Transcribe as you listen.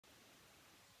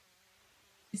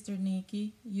Sister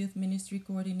Niky, Youth Ministry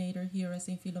Coordinator here at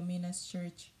St. Philomena's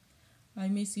Church. I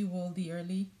miss you all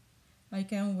dearly. I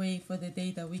can't wait for the day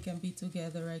that we can be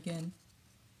together again.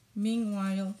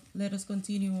 Meanwhile, let us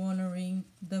continue honoring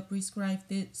the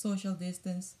prescribed social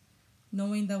distance,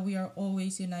 knowing that we are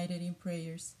always united in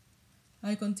prayers.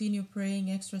 I continue praying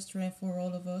extra strength for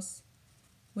all of us.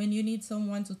 When you need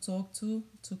someone to talk to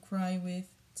cry with,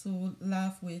 to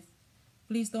laugh with,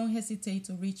 please don't hesitate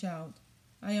to reach out.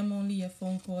 I am only a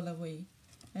phone call away,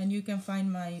 and you can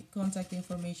find my contact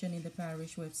information in the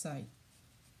parish website.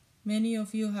 Many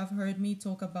of you have heard me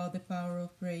talk about the power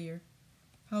of prayer,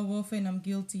 how often I'm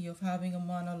guilty of having a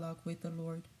monologue with the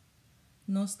Lord,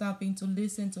 not stopping to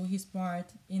listen to His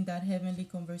part in that heavenly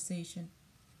conversation.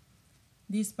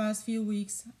 These past few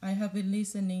weeks, I have been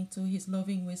listening to His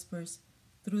loving whispers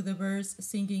through the birds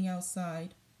singing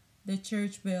outside, the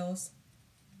church bells,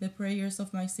 the prayers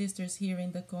of my sisters here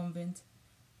in the convent,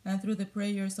 and through the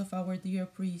prayers of our dear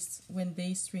priests when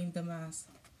they stream the Mass.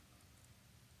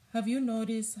 Have you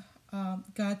noticed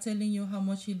God telling you how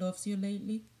much He loves you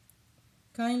lately?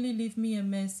 Kindly leave me a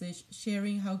message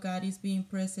sharing how God is being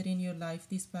present in your life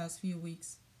these past few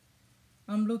weeks.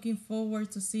 I'm looking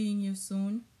forward to seeing you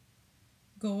soon.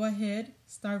 Go ahead,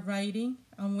 start writing.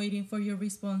 I'm waiting for your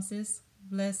responses.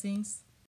 Blessings.